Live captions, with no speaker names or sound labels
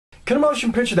Can a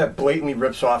motion picture that blatantly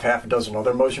rips off half a dozen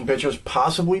other motion pictures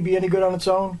possibly be any good on its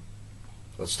own?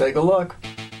 Let's take a look.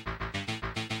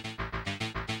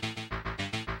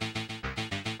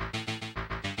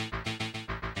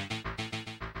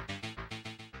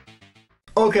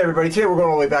 Okay, everybody, today we're going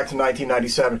all the way back to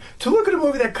 1997 to look at a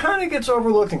movie that kind of gets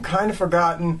overlooked and kind of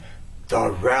forgotten,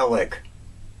 The Relic.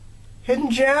 Hidden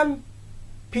gem?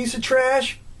 Piece of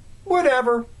trash?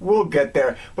 Whatever, we'll get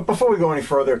there. But before we go any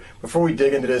further, before we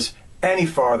dig into this any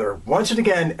farther, once and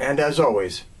again, and as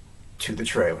always, to the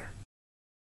trailer.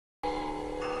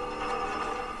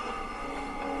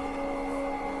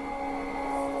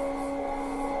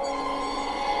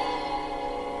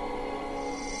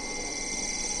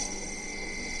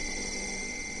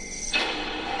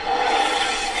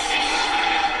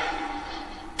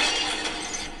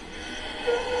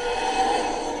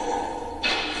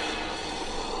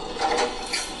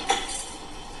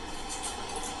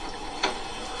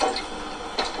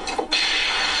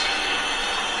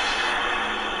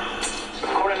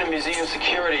 Museum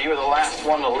security, you were the last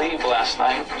one to leave last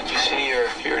night. Did you see or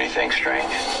hear anything strange?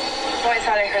 Well, I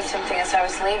thought I heard something as I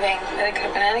was leaving, but it could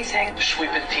have been anything. The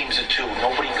sweeping teams of two.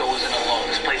 Nobody goes in alone.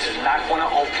 This place is not going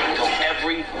to open until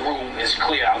every room is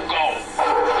clear. Now go!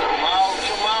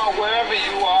 Jamal, wherever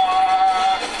you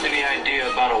are. Any idea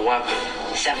about a weapon?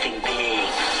 Something big.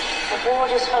 The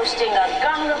board is hosting a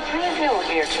gala preview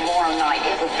here tomorrow night.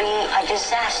 It would be a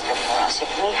disaster for us if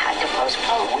we had to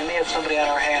postpone. We may have somebody on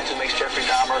our hands who makes Jeffrey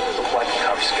Dahmer look like a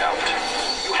Cub Scout.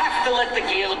 You have to let the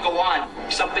gala go on.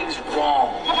 Something's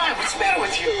wrong. Come on, what's the matter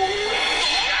with you?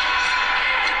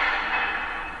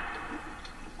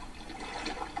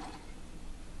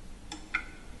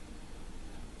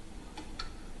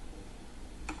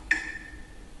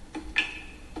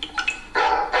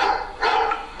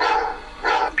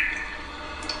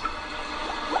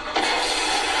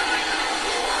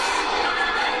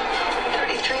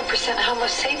 Homo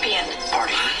sapien.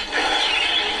 Party.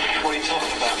 What are you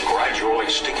talking about? Gradual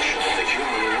extinction of the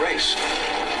human race.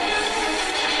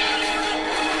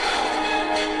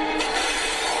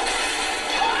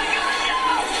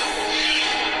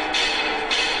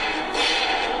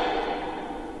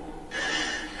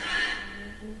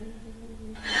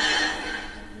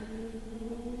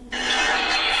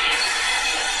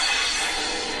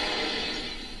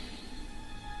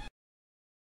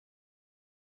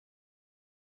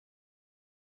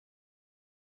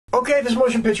 Okay, this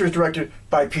motion picture is directed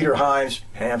by Peter Hyams.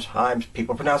 Hyams,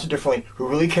 people pronounce it differently. Who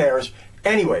really cares?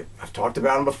 Anyway, I've talked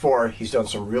about him before. He's done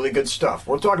some really good stuff.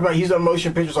 We're talking about he's done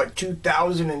motion pictures like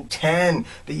 2010,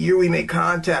 the year we made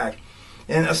contact,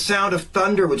 and A Sound of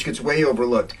Thunder, which gets way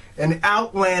overlooked, and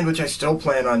Outland, which I still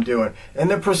plan on doing, and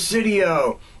The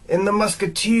Presidio, and The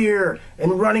Musketeer,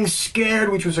 and Running Scared,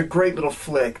 which was a great little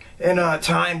flick, and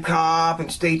Time Cop,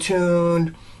 and Stay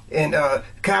Tuned, and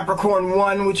Capricorn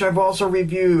 1, which I've also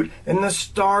reviewed, and The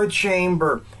Star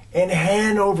Chamber, and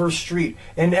Hanover Street,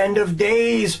 and End of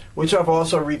Days, which I've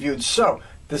also reviewed. So,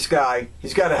 this guy,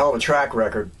 he's got a hell of a track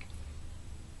record.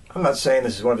 I'm not saying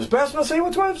this is one of his best, I'm not saying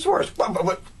it's one of his worst.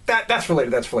 But that's for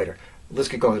later, that's for later. Let's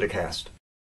get going to the cast.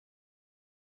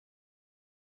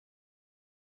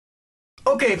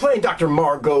 Okay, playing Dr.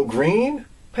 Margo Green,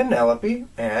 Penelope,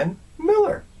 and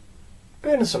Miller.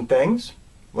 Been in some things.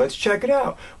 Let's check it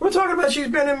out. We're talking about she's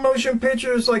been in motion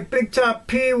pictures like Big Top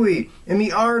Pee-wee, and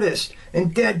The Artist,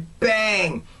 and Dead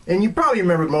Bang. And you probably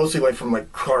remember mostly like from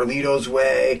like Carlito's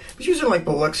Way. But she was in like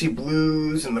Biloxi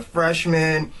Blues, and The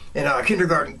Freshman, and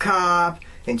Kindergarten Cop,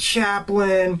 and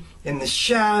Chaplin, and The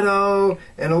Shadow,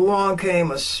 and Along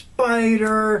Came a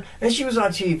Spider. And she was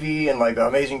on TV in like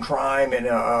Amazing Crime and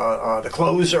The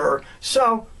Closer.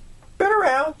 So, been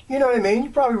around, you know what I mean? You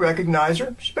probably recognize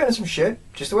her. She's been in some shit,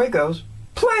 just the way it goes.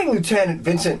 Playing Lieutenant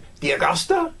Vincent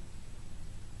D'Augusta,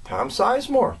 Tom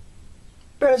Sizemore.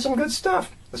 Been in some good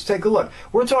stuff. Let's take a look.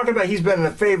 We're talking about, he's been in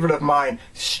a favorite of mine,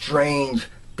 Strange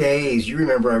Days. You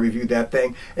remember I reviewed that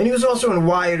thing. And he was also in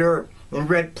Wyatt Earp, and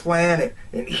Red Planet,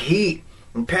 and Heat,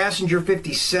 and Passenger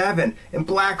 57, and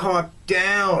Black Hawk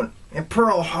Down, and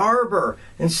Pearl Harbor,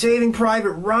 and Saving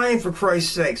Private Ryan, for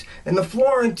Christ's sakes, and The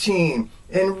Florentine,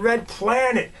 and Red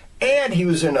Planet. And he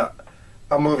was in a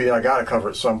movie that I gotta cover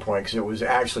at some point, because it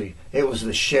was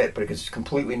the shit, but it gets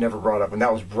completely never brought up, and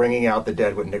that was Bringing Out the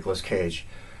Dead with Nicolas Cage.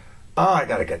 Oh, I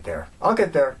gotta get there. I'll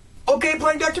get there. Okay,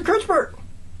 playing Dr. Cuthbert.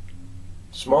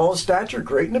 Small in stature,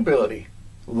 great in ability.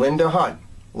 Linda Hunt.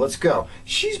 Let's go.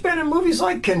 She's been in movies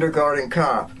like Kindergarten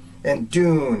Cop, and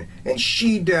Dune, and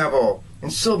She-Devil,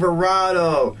 and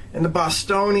Silverado, and The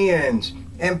Bostonians,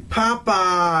 and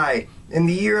Popeye, and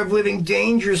The Year of Living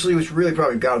Dangerously, which really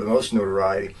probably got her the most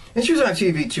notoriety. And she was on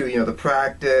TV too, you know, The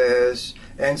Practice,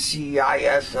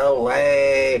 NCISLA,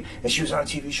 and she was on a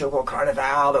TV show called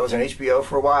Carnival that was on HBO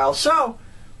for a while. So,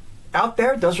 out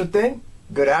there, does her thing.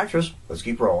 Good actress. Let's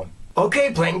keep rolling.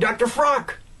 Okay, playing Dr.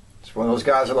 Frock. It's one of those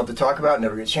guys I love to talk about,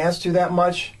 never get a chance to that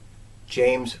much.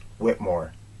 James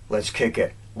Whitmore. Let's kick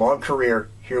it. Long career.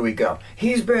 Here we go.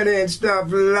 He's been in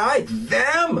stuff like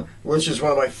Them, which is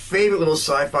one of my favorite little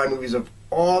sci-fi movies of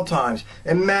all times.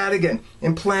 And Madigan,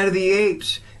 and Planet of the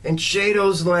Apes, and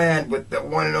Shadows Land with the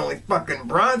one and only fucking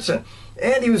Bronson.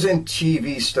 And he was in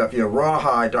TV stuff,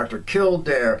 Rawhide, Dr.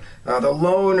 Kildare, The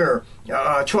Loner,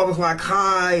 12 O'Clock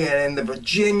High, and The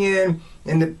Virginian,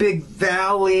 and The Big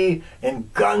Valley,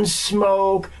 and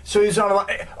Gunsmoke. So he was on a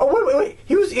lot. Oh, wait.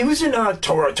 He was in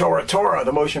Tora,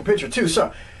 the motion picture, too. So,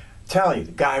 I'm telling you,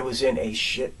 the guy was in a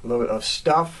shitload of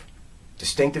stuff.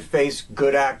 Distinctive face,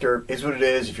 good actor, is what it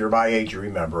is. If you're my age, you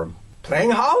remember him.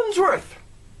 Playing Hollingsworth.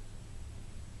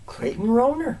 Clayton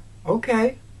Rohner.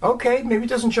 Okay, maybe it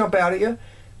doesn't jump out at you,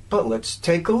 but let's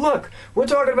take a look. We're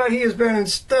talking about he has been in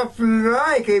stuff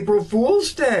like April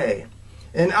Fool's Day,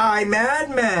 and I,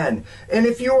 Madman. And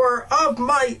if you are of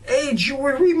my age, you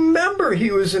would remember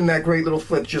he was in that great little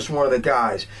flick, Just One of the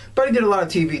Guys. But he did a lot of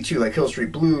TV too, like Hill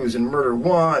Street Blues and Murder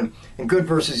One, and Good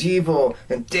vs. Evil,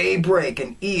 and Daybreak,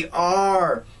 and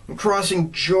ER, and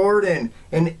Crossing Jordan,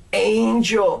 and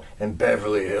Angel, and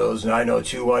Beverly Hills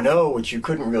 90210, which you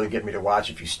couldn't really get me to watch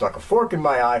if you stuck a fork in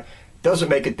my eye. Doesn't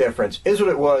make a difference. Is what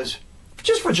it was.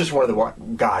 Just for Just One of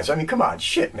the Guys. I mean, come on.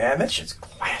 Shit, man. That shit's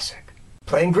classic.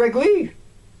 Playing Greg Lee.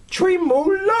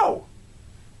 Muoi Lo.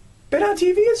 Been on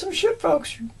TV and some shit,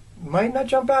 folks. Might not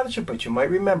jump out at you, but you might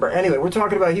remember. Anyway, we're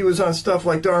talking about he was on stuff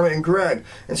like Dharma and Greg,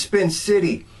 and Spin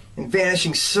City, and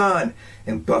Vanishing Sun,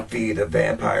 and Buffy the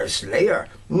Vampire Slayer,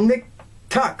 Nick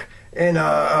Tuck, and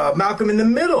Malcolm in the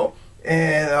Middle,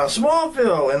 and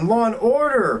Smallville, and Law and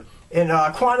Order, and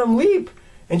Quantum Leap,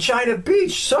 and China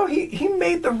Beach. So he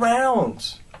made the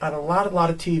rounds on a lot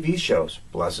of TV shows.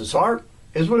 Bless his heart,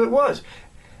 is what it was.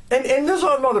 And there's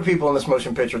some other people in this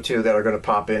motion picture, too, that are going to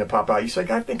pop in and pop out. You say,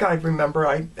 I think I remember,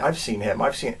 I've seen him,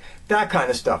 I've seen that kind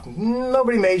of stuff.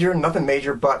 Nobody major, nothing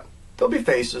major, but there'll be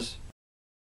faces.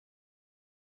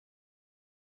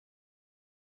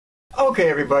 Okay,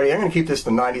 everybody, I'm going to keep this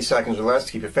to 90 seconds or less,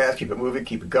 keep it fast, keep it moving,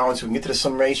 keep it going, so we can get to the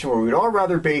summation where we'd all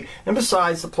rather be. And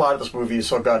besides, the plot of this movie is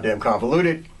so goddamn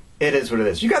convoluted. It is what it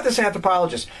is. You got this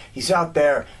anthropologist. He's out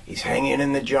there. He's hanging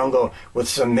in the jungle with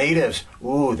some natives.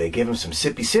 Ooh, they give him some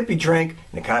sippy drink,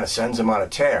 and it kind of sends him on a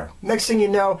tear. Next thing you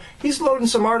know, he's loading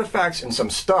some artifacts and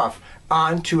some stuff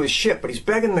onto his ship, but he's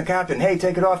begging the captain, hey,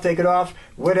 take it off,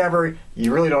 whatever.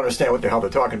 You really don't understand what the hell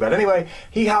they're talking about. Anyway,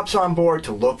 he hops on board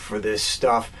to look for this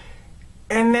stuff,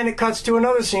 and then it cuts to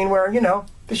another scene where,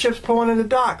 the ship's pulling into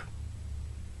dock.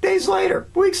 Days later,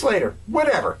 weeks later,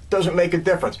 whatever. Doesn't make a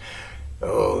difference.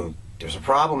 Oh, there's a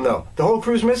problem, though. The whole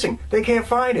crew's missing. They can't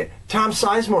find it. Tom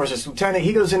Sizemore is this lieutenant.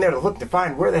 He goes in there to look to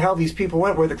find where the hell these people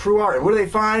went, where the crew are. And what do they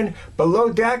find?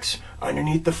 Below decks,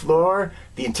 underneath the floor,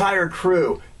 the entire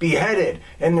crew beheaded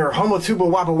and their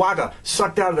homotuba wabba wagga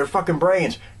sucked out of their fucking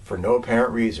brains for no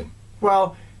apparent reason.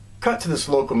 Well, cut to this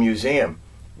local museum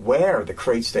where the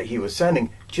crates that he was sending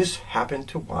just happened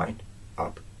to wind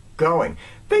up going.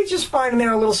 They just find in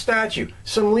there a little statue,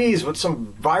 some leaves with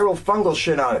some viral fungal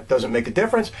shit on it. Doesn't make a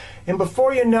difference. And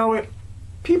before you know it,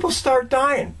 people start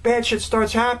dying. Bad shit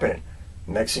starts happening.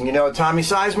 Next thing you know, Tommy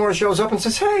Sizemore shows up and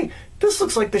says, hey, this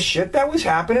looks like the shit that was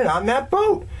happening on that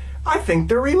boat. I think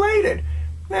they're related.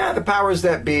 The powers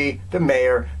that be, the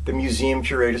mayor, the museum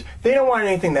curators, they don't want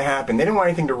anything to happen. They don't want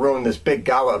anything to ruin this big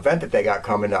gala event that they got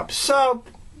coming up. So,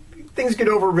 things get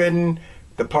overridden.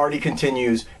 The party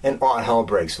continues, and all hell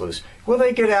breaks loose. Will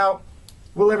they get out?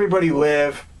 Will everybody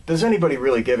live? Does anybody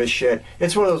really give a shit?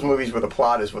 It's one of those movies where the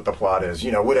plot is what the plot is.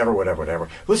 Whatever.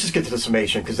 Let's just get to the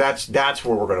summation, because that's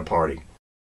where we're going to party.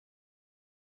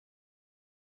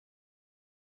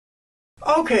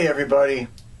 Okay, everybody,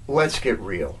 let's get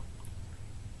real.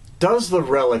 Does the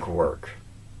Relic work?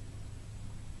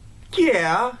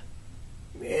 Yeah.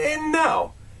 And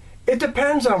no. It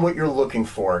depends on what you're looking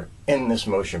for in this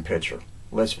motion picture.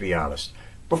 Let's be honest.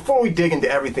 Before we dig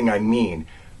into everything I mean,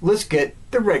 let's get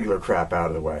the regular crap out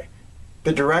of the way.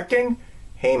 The directing?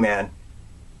 Hey man,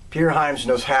 Peter Hyams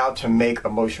knows how to make a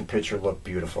motion picture look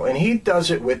beautiful. And he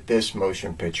does it with this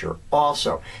motion picture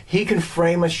also. He can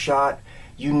frame a shot.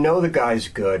 You know the guy's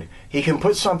good. He can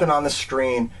put something on the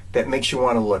screen that makes you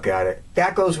want to look at it.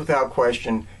 That goes without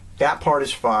question. That part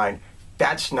is fine.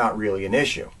 That's not really an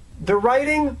issue. The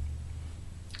writing?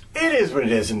 It is what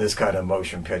it is in this kind of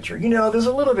motion picture. There's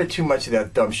a little bit too much of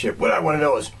that dumb shit. What I want to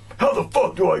know is, how the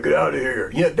fuck do I get out of here?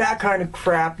 That kind of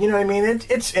crap. You know what I mean?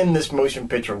 It's in this motion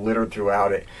picture littered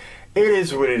throughout it. It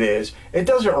is what it is. It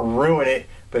doesn't ruin it,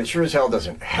 but it sure as hell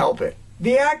doesn't help it.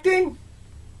 The acting?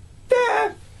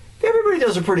 Everybody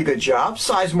does a pretty good job.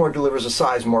 Sizemore delivers a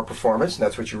Sizemore performance, and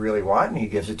that's what you really want, and he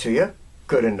gives it to you.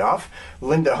 Good enough.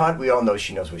 Linda Hunt, we all know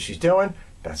she knows what she's doing.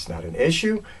 That's not an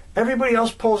issue. Everybody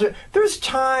else pulls it. There's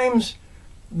times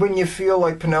when you feel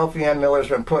like Penelope Ann Miller's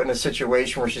been put in a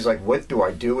situation where she's like, what do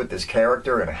I do with this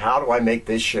character, and how do I make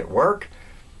this shit work?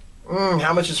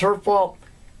 How much is her fault?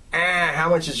 How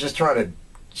much is just trying to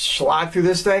slog through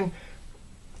this thing?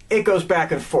 It goes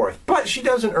back and forth. But she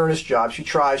does an earnest job. She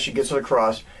tries. She gets it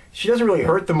across. She doesn't really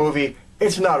hurt the movie.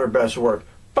 It's not her best work.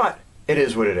 But it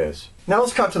is what it is. Now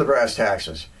let's cut to the brass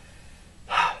taxes.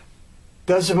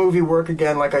 Does the movie work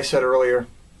again, like I said earlier?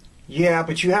 Yeah,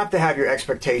 but you have to have your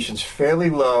expectations fairly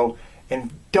low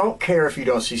and don't care if you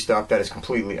don't see stuff that is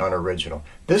completely unoriginal.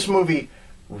 This movie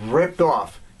ripped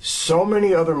off so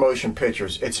many other motion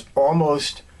pictures. It's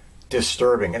almost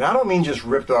disturbing. And I don't mean just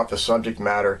ripped off the subject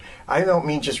matter. I don't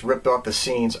mean just ripped off the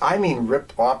scenes. I mean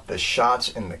ripped off the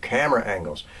shots and the camera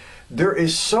angles. There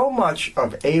is so much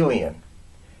of Alien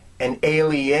and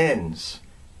aliens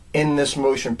in this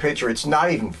motion picture. It's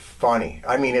not even funny.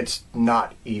 I mean, it's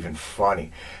not even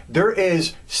funny. There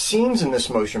is scenes in this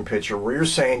motion picture where you're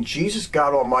saying, Jesus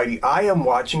God Almighty, I am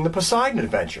watching the Poseidon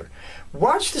Adventure.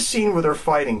 Watch the scene where they're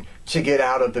fighting to get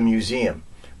out of the museum.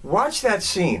 Watch that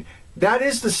scene. That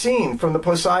is the scene from the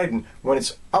Poseidon when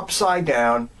it's upside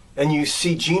down and you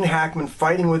see Gene Hackman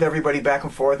fighting with everybody back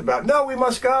and forth about, no, we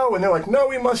must go. And they're like, no,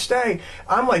 we must stay.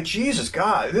 I'm like, Jesus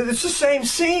God, it's the same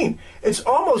scene. It's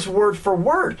almost word for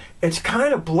word. It's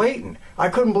kind of blatant. I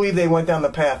couldn't believe they went down the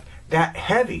path that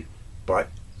heavy, but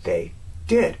they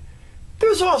did.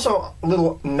 There's also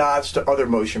little nods to other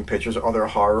motion pictures, other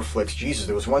horror flicks. Jesus,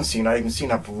 there was one scene I even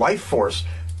seen of Life Force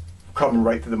coming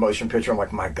right through the motion picture. I'm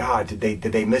like, my God, did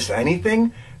they miss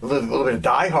anything? A little bit of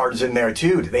Die Hard's in there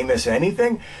too. Did they miss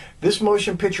anything? This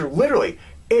motion picture literally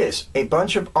is a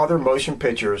bunch of other motion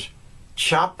pictures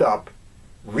chopped up,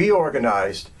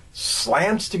 reorganized,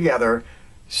 slammed together,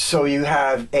 so you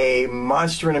have a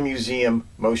monster in a museum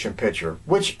motion picture,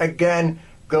 which again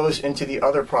goes into the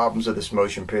other problems of this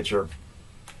motion picture.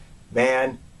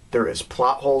 Man, there is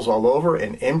plot holes all over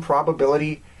and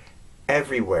improbability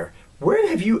everywhere. Where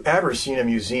have you ever seen a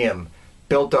museum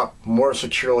built up more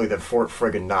securely than Fort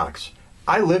Friggin' Knox?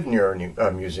 I live near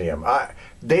a museum.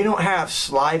 They don't have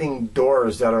sliding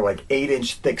doors that are like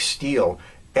 8-inch thick steel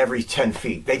every 10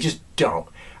 feet. They just don't.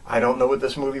 I don't know what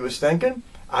this movie was thinking.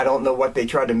 I don't know what they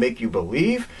tried to make you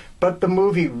believe, but the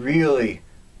movie really,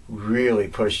 really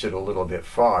pushed it a little bit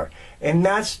far. And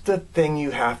that's the thing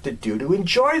you have to do to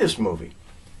enjoy this movie.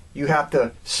 You have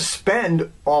to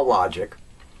suspend all logic.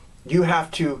 You have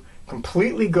to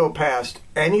completely go past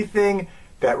anything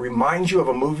that reminds you of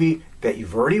a movie that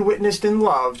you've already witnessed and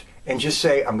loved and just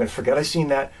say, I'm going to forget I've seen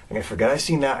that, I'm going to forget I've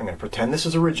seen that, I'm going to pretend this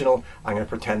is original, I'm going to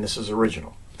pretend this is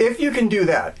original. If you can do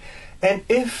that, and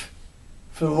if,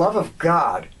 for the love of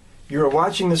God, you're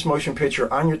watching this motion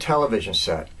picture on your television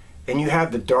set and you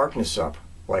have the darkness up,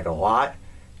 like a lot,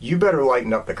 you better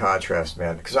lighten up the contrast,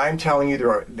 man, because I'm telling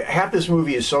you, half this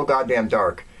movie is so goddamn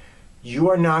dark, you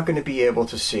are not going to be able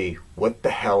to see what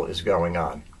the hell is going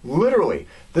on. Literally,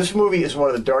 this movie is one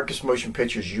of the darkest motion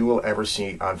pictures you will ever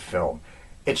see on film.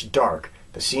 It's dark.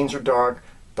 The scenes are dark.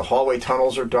 The hallway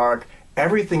tunnels are dark.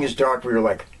 Everything is dark where you're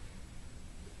like,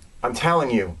 I'm telling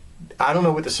you, I don't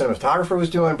know what the cinematographer was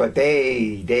doing, but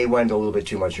they went a little bit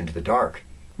too much into the dark.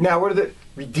 Now, what are the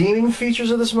redeeming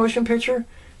features of this motion picture?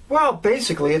 Well,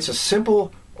 basically, it's a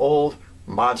simple, old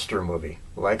monster movie.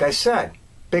 Like I said,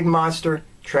 big monster,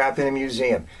 trapped in a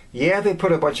museum. Yeah, they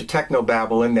put a bunch of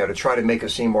technobabble in there to try to make it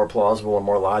seem more plausible and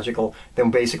more logical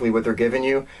than basically what they're giving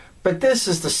you. But this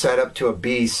is the setup to a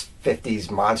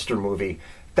B-50s monster movie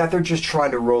that they're just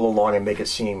trying to roll along and make it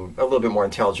seem a little bit more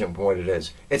intelligent than what it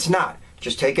is. It's not.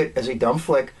 Just take it as a dumb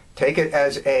flick. Take it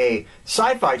as a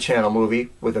Sci-Fi Channel movie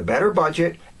with a better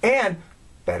budget and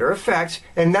better effects.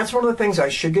 And that's one of the things I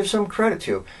should give some credit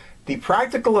to. The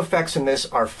practical effects in this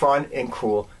are fun and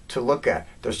cool to look at.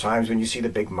 There's times when you see the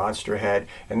big monster head,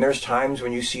 and there's times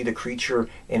when you see the creature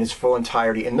in its full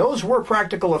entirety, and those were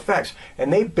practical effects,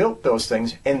 and they built those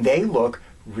things, and they look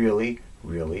really,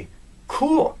 really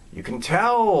cool. You can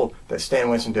tell that Stan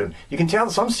Winston did them. You can tell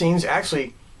some scenes,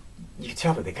 actually, you can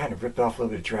tell that they kind of ripped off a little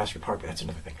bit of Jurassic Park, but that's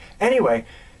another thing. Anyway,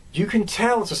 you can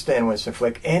tell it's a Stan Winston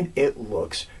flick, and it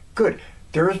looks good.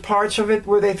 There's parts of it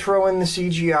where they throw in the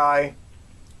CGI,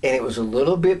 and it was a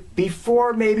little bit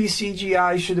before maybe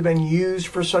CGI should have been used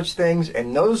for such things,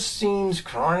 and those scenes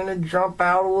kind of jump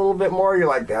out a little bit more. You're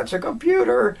like, that's a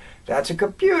computer, that's a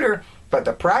computer. But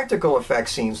the practical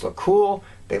effects scenes look cool,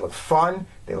 they look fun,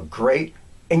 They look great,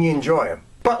 and you enjoy them.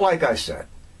 But like I said,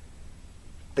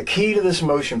 the key to this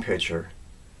motion picture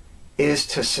is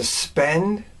to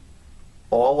suspend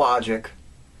all logic,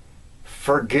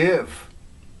 forgive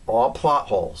all plot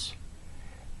holes,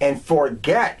 and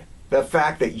forget the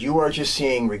fact that you are just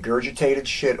seeing regurgitated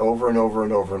shit over and over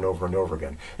and over and over and over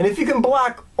again. And if you can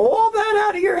block all that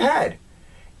out of your head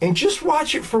and just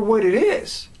watch it for what it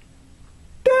is,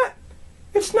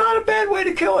 it's not a bad way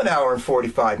to kill an hour and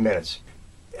 45 minutes.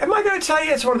 Am I going to tell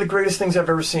you it's one of the greatest things I've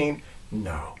ever seen?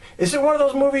 No. Is it one of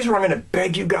those movies where I'm going to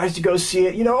beg you guys to go see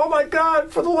it? You know, oh my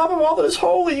God, for the love of all that is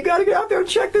holy, you got to get out there and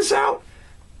check this out.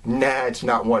 Nah, it's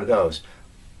not one of those.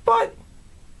 But,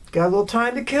 got a little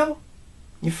time to kill?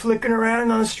 You flicking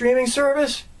around on a streaming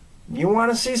service? You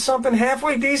want to see something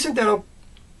halfway decent that'll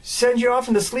send you off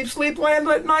into sleep land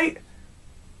at night?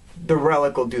 The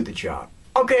Relic will do the job.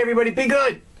 Okay, everybody, be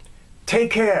good.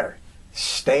 Take care.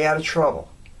 Stay out of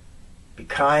trouble. Be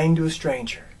kind to a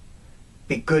stranger.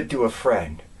 Be good to a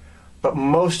friend. But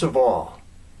most of all,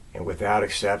 and without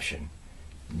exception,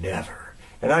 never,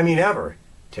 and I mean ever,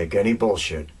 take any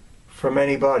bullshit from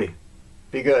anybody.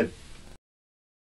 Be good.